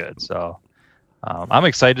very good. So I'm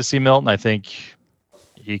excited to see Milton. I think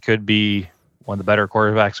he could be one of the better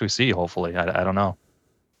quarterbacks we see, hopefully. I don't know.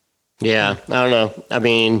 Yeah, I don't know. I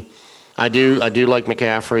mean, I do like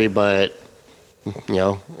McCaffrey, but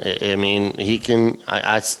I mean, he can.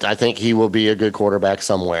 I think he will be a good quarterback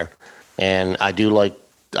somewhere, and I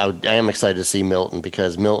am excited to see Milton,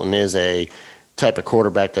 because Milton is a type of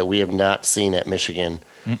quarterback that we have not seen at Michigan.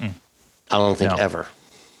 Mm-mm. I don't think ever.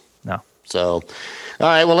 No. So, all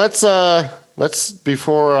right. Well, let's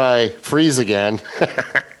before I freeze again.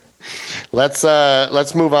 Let's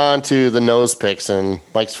move on to the nose picks and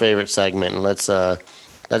Mike's favorite segment, and let's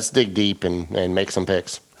dig deep and make some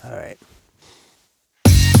picks. All right.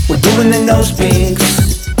 We're doing the nose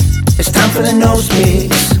picks. It's time for the nose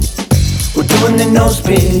picks. We're doing the nose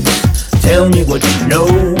picks. Tell me what you know.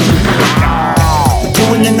 We're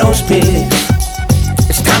doing the nose picks.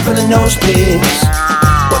 It's time for the nose picks.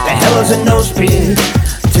 What the hell is a nose pick?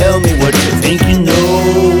 Tell me what you think you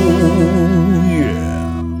know.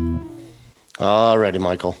 Alrighty,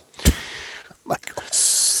 Michael.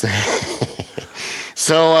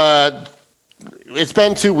 So it's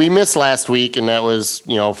been we missed last week, and that was,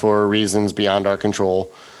 for reasons beyond our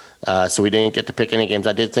control. So we didn't get to pick any games.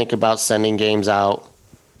 I did think about sending games out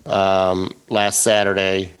last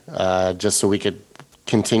Saturday just so we could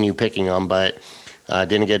continue picking them, but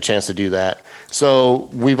didn't get a chance to do that. So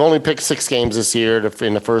we've only picked 6 games this year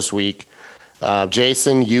in the first week.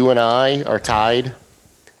 Jason, you and I are tied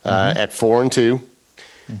at 4-2,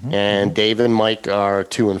 and Dave and Mike are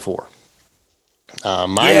 2-4.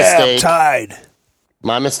 My mistake. Tied.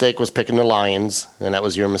 My mistake was picking the Lions, and that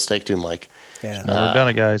was your mistake too, Mike. Yeah. Never done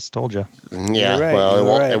it, guys. Told you. Yeah. Right,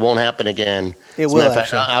 well, it won't happen again. It As a will. matter of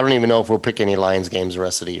fact, I don't even know if we'll pick any Lions games the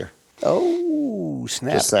rest of the year. Oh,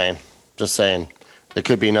 snap! Just saying. It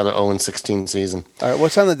could be another 0-16 season. All right.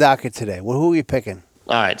 What's on the docket today? Who are we picking?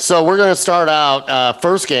 All right. So we're going to start out.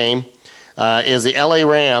 First game is the LA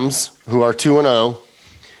Rams, who are 2-0,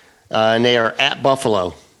 and they are at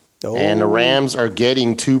Buffalo. Oh. And the Rams are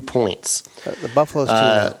getting 2 points. The Buffalo's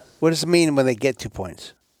 2-0. What does it mean when they get 2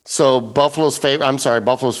 points? So Buffalo's favored by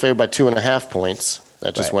 2.5 points.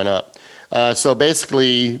 That just went up. So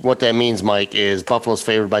basically what that means, Mike, is Buffalo's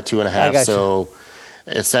favored by 2.5. So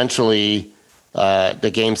essentially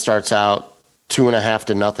the game starts out 2.5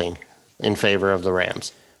 to nothing. in favor of the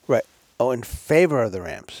Rams. Right. Oh, in favor of the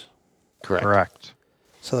Rams. Correct.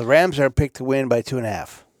 So the Rams are picked to win by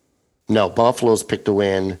 2.5. No, Buffalo's picked to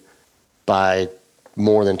win by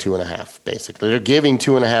more than 2.5, basically. They're giving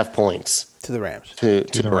 2.5 points To the Rams. to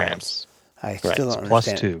the Rams. I still don't Plus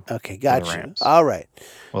understand. 2 Okay, for got the you. Rams. All right.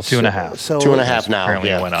 Well, 2.5. So 2.5 now. Apparently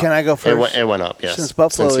it Yeah. went up. Can I go first? It went up, yes. Since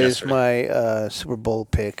Buffalo Since is yesterday. my Super Bowl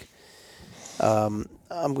pick, I'm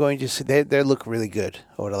going to say they look really good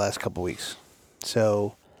over the last couple weeks.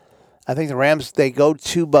 So I think the Rams, they go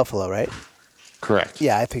to Buffalo, right? Correct.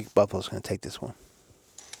 Yeah, I think Buffalo's going to take this one.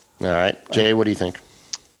 All right. Jay, what do you think?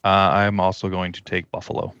 I'm also going to take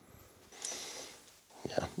Buffalo.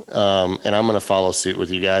 And I'm going to follow suit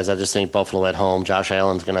with you guys. I just think Buffalo at home. Josh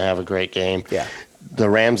Allen's going to have a great game. Yeah. The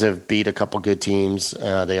Rams have beat a couple good teams.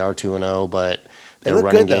 They are 2-0, but They their look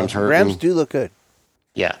running good, though. game's The hurting. Rams do look good.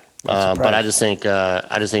 Yeah. I'm But I surprised.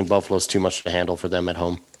 just think Buffalo's too much to handle for them at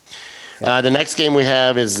home. The next game we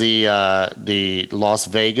have is the Las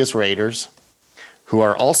Vegas Raiders, who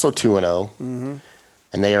are also 2-0,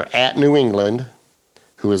 and they are at New England,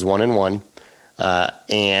 who is 1-1.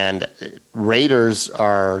 And Raiders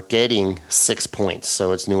are getting 6 points,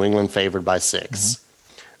 so it's New England favored by 6.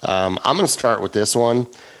 I'm going to start with this one.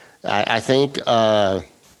 I think the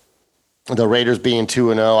Raiders being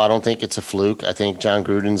 2-0, I don't think it's a fluke. I think John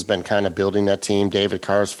Gruden's been kind of building that team. David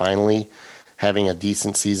Carr's finally having a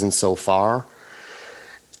decent season so far.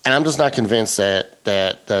 And I'm just not convinced that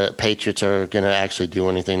the Patriots are going to actually do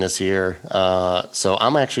anything this year. So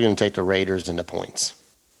I'm actually going to take the Raiders into points.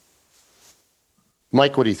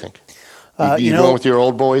 Mike, what do you think? You going with your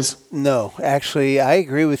old boys? No, actually, I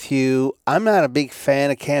agree with you. I'm not a big fan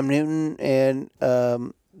of Cam Newton, and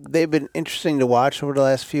they've been interesting to watch over the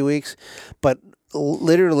last few weeks. But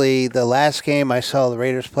literally, the last game I saw the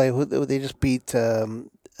Raiders play, they just beat. Just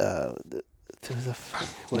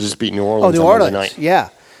beat New Orleans. New on Monday Orleans, night. yeah.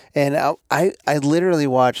 And I literally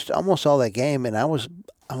watched almost all that game, and I was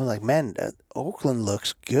like, man, Oakland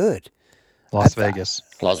looks good. Las Vegas.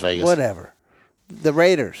 Las Vegas. Whatever. The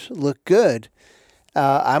Raiders look good.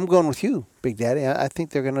 I'm going with you, Big Daddy. I think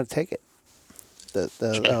they're going to take it.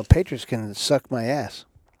 The Patriots can suck my ass.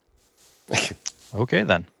 Okay,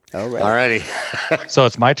 then. All right. All righty. So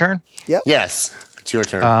it's my turn? Yes, it's your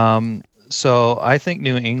turn. So I think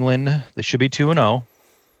New England, they should be 2-0.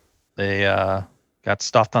 They got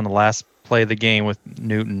stuffed on the last play of the game with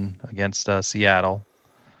Newton against Seattle.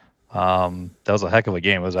 That was a heck of a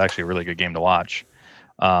game. It was actually a really good game to watch.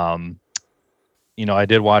 I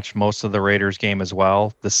did watch most of the Raiders game as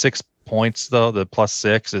well. The 6 points, though, the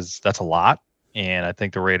 +6 that's a lot. And I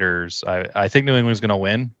think the Raiders, I think New England's going to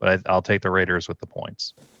win, but I'll take the Raiders with the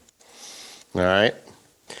points. All right.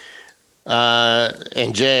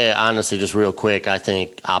 And Jay, honestly, just real quick, I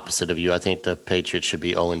think opposite of you. I think the Patriots should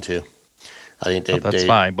be 0-2. I think That's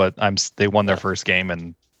fine, but they won their first game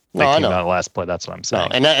and they I came know. out of the last play. That's what I'm saying.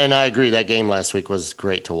 No, and I agree. That game last week was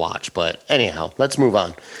great to watch. But anyhow, let's move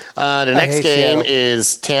on. The next hate game Seattle.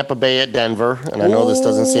 is Tampa Bay at Denver. And I know this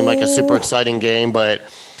doesn't seem like a super exciting game, but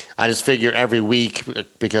I just figure every week,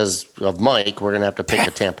 because of Mike, we're going to have to pick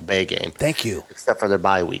a Tampa Bay game, Thank you. except for their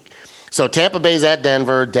bye week. So Tampa Bay's at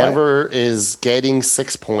Denver. Denver is getting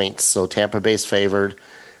 6 points, so Tampa Bay's favored.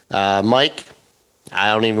 Mike,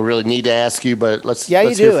 I don't even really need to ask you, but let's Yeah,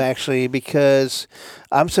 let's you hear do, from- actually, because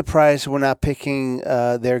I'm surprised we're not picking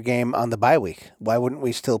their game on the bye week. Why wouldn't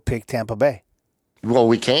we still pick Tampa Bay? Well,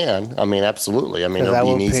 we can. I mean, absolutely. I mean, Because I it'll be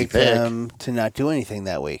will an easy pick pick. them to not do anything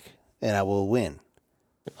that week, and I will win.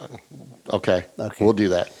 Okay. Okay. We'll do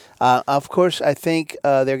that. Of course, I think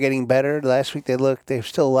they're getting better. Last week there's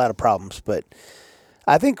still a lot of problems, but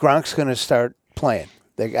I think Gronk's going to start playing.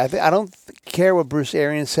 I don't care what Bruce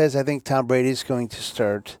Arians says. I think Tom Brady's going to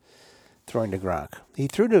start throwing to Gronk. He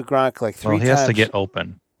threw to Gronk like three Well, he times. has to get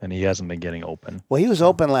open, and he hasn't been getting open. Well, he was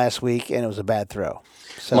open last week, and it was a bad throw.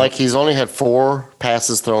 So, Mike, he's only had 4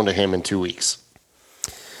 passes thrown to him in 2 weeks.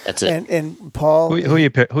 That's it. and Paul, Who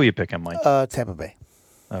you picking, Mike? Tampa Bay.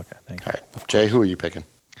 Okay, thank you. All right. Jay, who are you picking?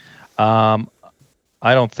 I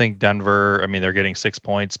don't think Denver. I mean, they're getting 6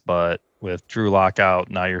 points, but with Drew Lock out,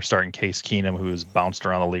 now you're starting Case Keenum, who's bounced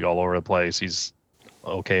around the league all over the place. He's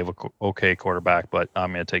okay quarterback, but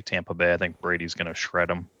I'm going to take Tampa Bay. I think Brady's going to shred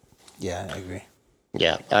him. Yeah, I agree.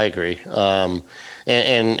 Yeah, I agree.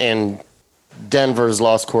 And Denver's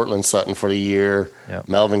lost Cortland Sutton for the year. Yep.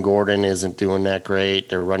 Melvin Gordon isn't doing that great.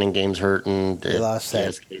 Their running game's hurting. They lost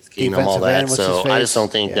that Case Keenum, all defensive that. end, what's So his I just face?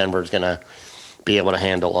 don't think Yeah. Denver's going to be able to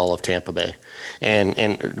handle all of Tampa Bay. And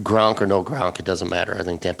Gronk or no Gronk, it doesn't matter. I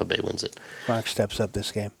think Tampa Bay wins it. Gronk steps up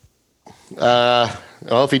this game.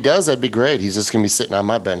 Well, if he does, that'd be great. He's just going to be sitting on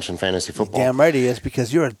my bench in fantasy football. Damn right he is,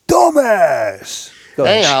 because you're a dumbass. Go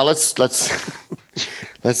ahead. Anyhow, let's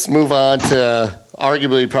let's move on to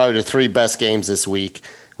arguably probably the three best games this week.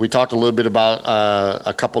 We talked a little bit about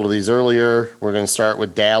a couple of these earlier. We're going to start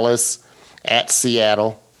with Dallas at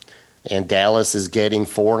Seattle, and Dallas is getting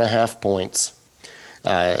 4.5 points.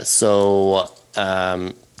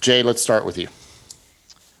 Jay, let's start with you.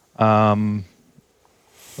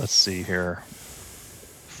 Let's see here.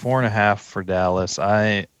 4.5 for Dallas.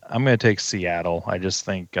 I'm going to take Seattle. I just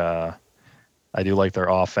think I do like their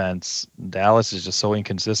offense. Dallas is just so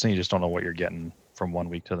inconsistent. You just don't know what you're getting from one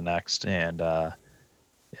week to the next. And I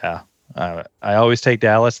always take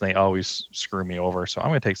Dallas, and they always screw me over. So I'm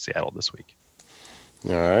going to take Seattle this week.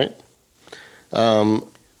 All right.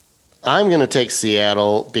 I'm going to take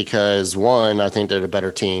Seattle because, one, I think they're the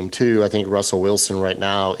better team. Two, I think Russell Wilson right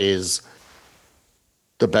now is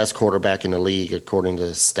the best quarterback in the league according to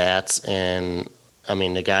his stats. And, I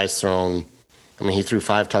mean, the guy's he threw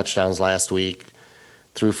 5 touchdowns last week,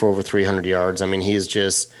 threw for over 300 yards. I mean, he's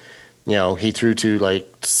just, he threw to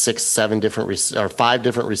like 5 different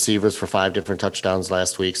receivers for 5 different touchdowns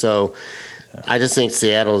last week. So I just think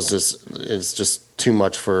Seattle is just too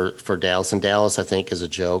much for Dallas, and Dallas I think is a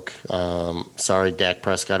joke. Sorry, Dak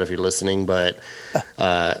Prescott, if you're listening, but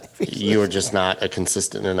you are just not a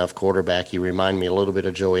consistent enough quarterback. You remind me a little bit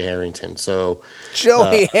of Joey Harrington. So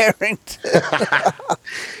Joey Harrington.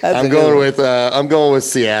 I'm going with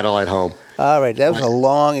Seattle at home. All right, that was a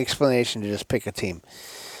long explanation to just pick a team.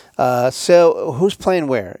 So who's playing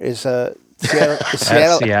where? Is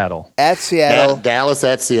Seattle? At Seattle. Dallas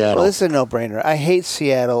at Seattle. Well, this is a no-brainer. I hate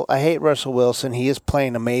Seattle. I hate Russell Wilson. He is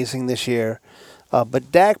playing amazing this year.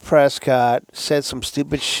 But Dak Prescott said some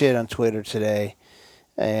stupid shit on Twitter today,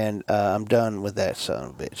 and I'm done with that son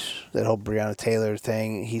of a bitch. That whole Breonna Taylor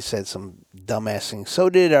thing, he said some dumbass thing. So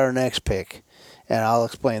did our next pick, and I'll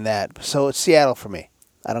explain that. So it's Seattle for me.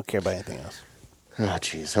 I don't care about anything else. Oh,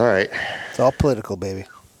 jeez. All right. It's all political, baby.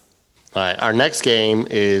 All right, our next game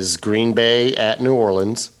is Green Bay at New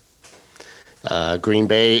Orleans. Green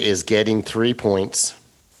Bay is getting 3 points.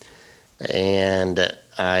 And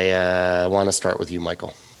I want to start with you,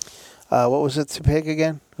 Michael. What was it to pick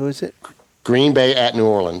again? Who is it? Green Bay at New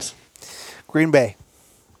Orleans. Green Bay.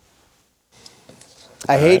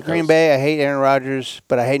 I hate Green Bay. I hate Aaron Rodgers,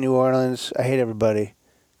 but I hate New Orleans. I hate everybody.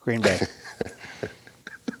 Green Bay.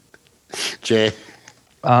 Jay?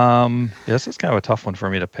 This is kind of a tough one for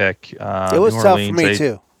me to pick. It was tough for me,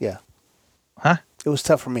 too. Yeah. Huh? It was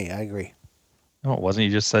tough for me. I agree. No, it wasn't.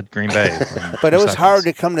 You just said Green Bay. But it was hard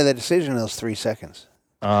to come to that decision in those 3 seconds.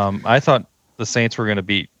 I thought the Saints were going to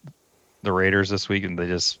beat the Raiders this week, and they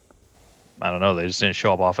just didn't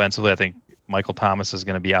show up offensively. I think Michael Thomas is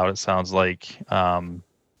going to be out, it sounds like.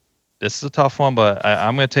 This is a tough one, but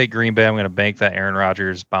I'm going to take Green Bay. I'm going to bank that Aaron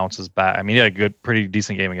Rodgers bounces back. I mean, he had a pretty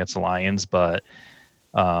decent game against the Lions, but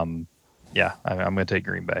I'm going to take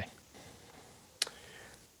Green Bay.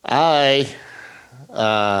 I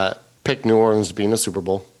picked New Orleans to be in the Super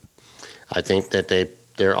Bowl. I think that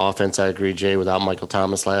their offense, I agree, Jay, without Michael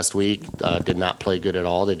Thomas last week, did not play good at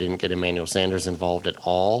all. They didn't get Emmanuel Sanders involved at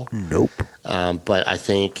all. Nope. But I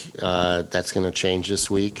think that's going to change this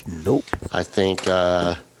week. Nope. I think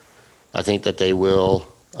that they will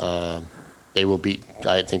beat.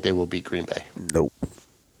 I think they will beat Green Bay. Nope.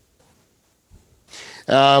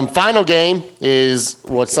 Final game is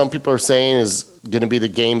what some people are saying is going to be the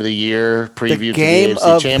game of the year. Preview the game to the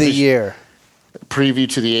AFC of the year. Preview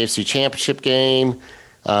to the AFC Championship game.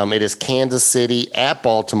 It is Kansas City at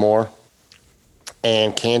Baltimore,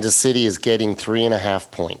 and Kansas City is getting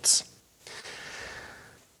 3.5 points.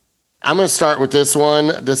 I'm going to start with this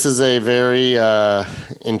one. This is a very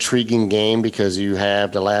intriguing game because you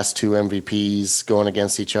have the last 2 MVPs going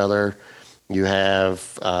against each other. You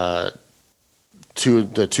have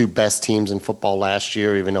the two best teams in football last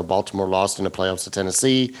year, even though Baltimore lost in the playoffs to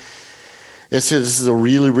Tennessee. This is a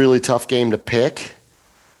really, really tough game to pick.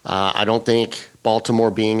 I don't think Baltimore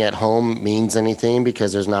being at home means anything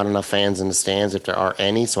because there's not enough fans in the stands if there are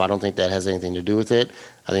any, so I don't think that has anything to do with it.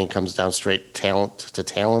 I think it comes down straight talent to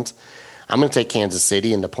talent. I'm going to take Kansas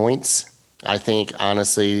City in the points. I think,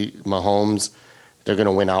 honestly, Mahomes, they're going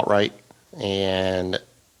to win outright. And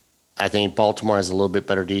I think Baltimore has a little bit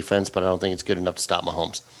better defense, but I don't think it's good enough to stop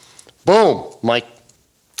Mahomes. Boom, Mike.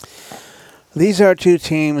 These are 2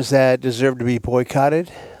 teams that deserve to be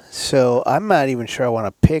boycotted. So I'm not even sure I want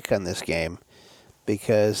to pick on this game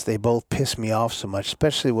because they both piss me off so much,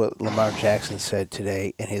 especially what Lamar Jackson said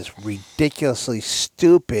today and his ridiculously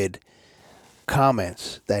stupid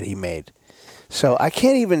comments that he made. So I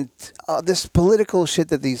can't even this political shit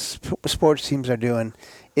that these sports teams are doing.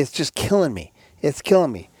 It's just killing me. It's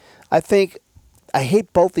killing me. I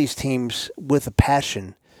hate both these teams with a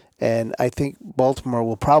passion, and I think Baltimore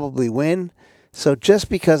will probably win. So just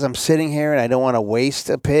because I'm sitting here and I don't want to waste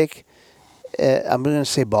a pick, I'm going to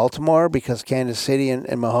say Baltimore because Kansas City and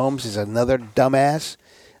Mahomes is another dumbass.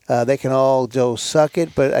 They can all go suck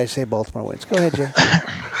it, but I say Baltimore wins. Go ahead, Jay.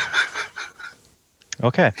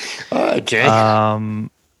 Okay. All right, Jay.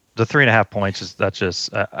 The 3.5 points that's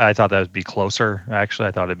just. I thought that would be closer. Actually,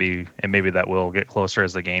 I thought it'd be, and maybe that will get closer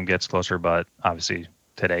as the game gets closer. But obviously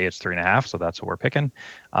today it's 3.5, so that's what we're picking.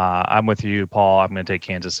 I'm with you, Paul. I'm going to take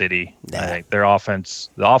Kansas City. I think their offense.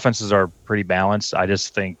 The offenses are pretty balanced. I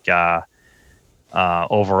just think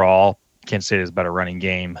overall, Kansas City has a better running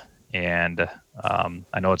game, and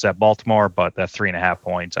I know it's at Baltimore, but that 3.5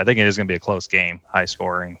 points. I think it is going to be a close game, high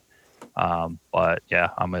scoring. But yeah,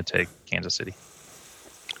 I'm going to take Kansas City.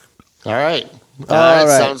 All right. All right.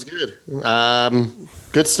 Sounds good.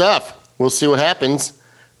 Good stuff. We'll see what happens.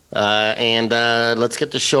 And let's get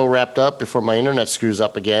the show wrapped up before my internet screws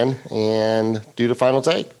up again and do the final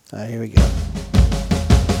take. All right, here we go.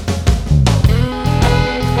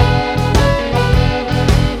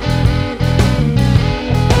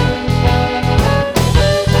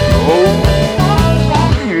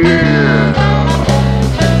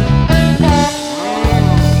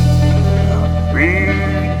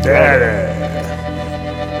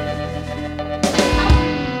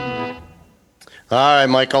 All right,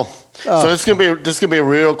 Michael. So this is gonna be a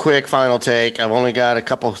real quick final take. I've only got a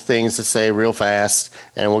couple things to say real fast,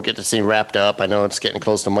 and we'll get this thing wrapped up. I know it's getting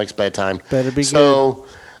close to Mike's bedtime. Better be good.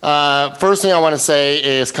 First thing I want to say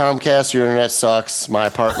is Comcast, your internet sucks. My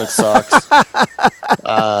apartment sucks.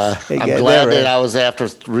 I'm glad that I was, after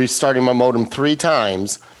restarting my modem 3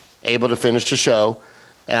 times, able to finish the show.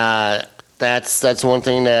 That's one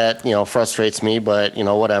thing that frustrates me, but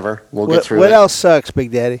whatever. We'll get through it. What else sucks,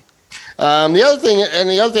 Big Daddy? The other thing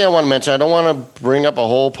I want to mention, I don't want to bring up a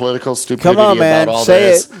whole political stupidity Come on, man. about all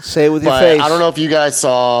Say this. Say it with your but face. I don't know if you guys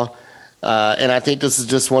saw, and I think this is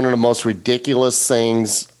just one of the most ridiculous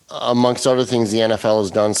things, amongst other things the NFL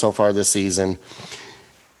has done so far this season.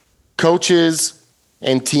 Coaches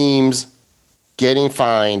and teams getting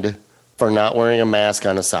fined for not wearing a mask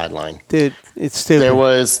on the sideline. Dude, it's stupid. There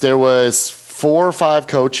was 4 or 5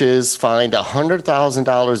 coaches fined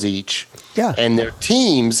 $100,000 each. Yeah. And their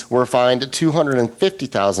teams were fined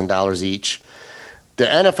 $250,000 each. The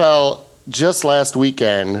NFL just last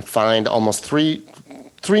weekend fined almost $3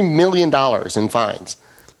 million in fines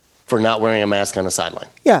for not wearing a mask on the sideline.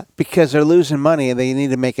 Yeah, because they're losing money and they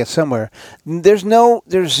need to make it somewhere. There's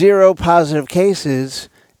 0 positive cases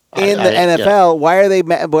in the NFL. Yeah. Why are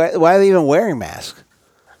they even wearing masks?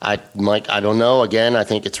 Mike, I don't know. Again, I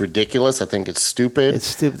think it's ridiculous. I think it's stupid. It's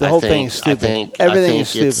stupid. The whole thing is stupid. Everything is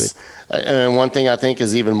stupid. And one thing I think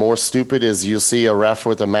is even more stupid is you'll see a ref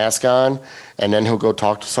with a mask on, and then he'll go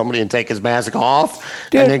talk to somebody and take his mask off,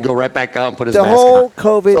 and then go right back out and put his mask on. The whole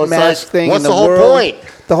COVID mask thing what's in the whole world, point?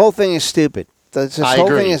 The whole thing is stupid. This whole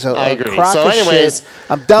thing is a crock of anyways, shit.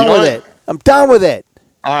 I'm done with it. I'm done with it.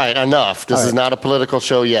 All right, enough. This is not a political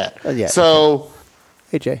show yet. Yeah. So...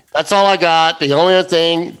 Hey, Jay. That's all I got. The only other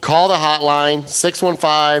thing, call the hotline,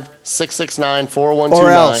 615-669-4129. Or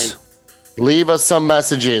else. Leave us some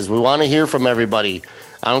messages. We want to hear from everybody.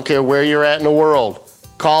 I don't care where you're at in the world.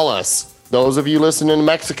 Call us. Those of you listening in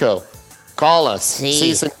Mexico, call us.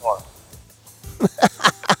 Sí, señor.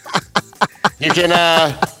 You can,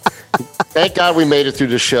 thank God we made it through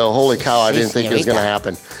the show. Holy cow, I didn't think it was going to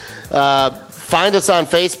happen. Find us on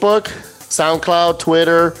Facebook, SoundCloud,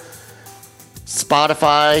 Twitter,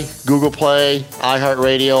 Spotify, Google Play,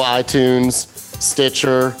 iHeartRadio, iTunes,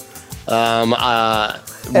 Stitcher. We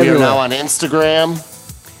are now on Instagram.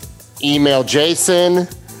 Email Jason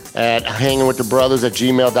at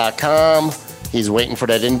hangingwiththebrothers@gmail.com. He's waiting for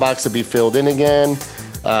that inbox to be filled in again.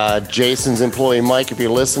 Jason's employee, Mike, if you're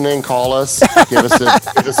listening, call us. Give us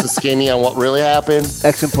a skinny on what really happened.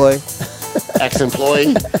 Ex-employee.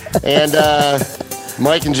 And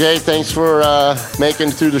Mike and Jay, thanks for making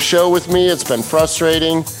it through the show with me. It's been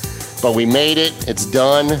frustrating, but we made it. It's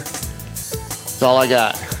done. That's all I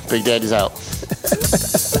got. Big Daddy's out.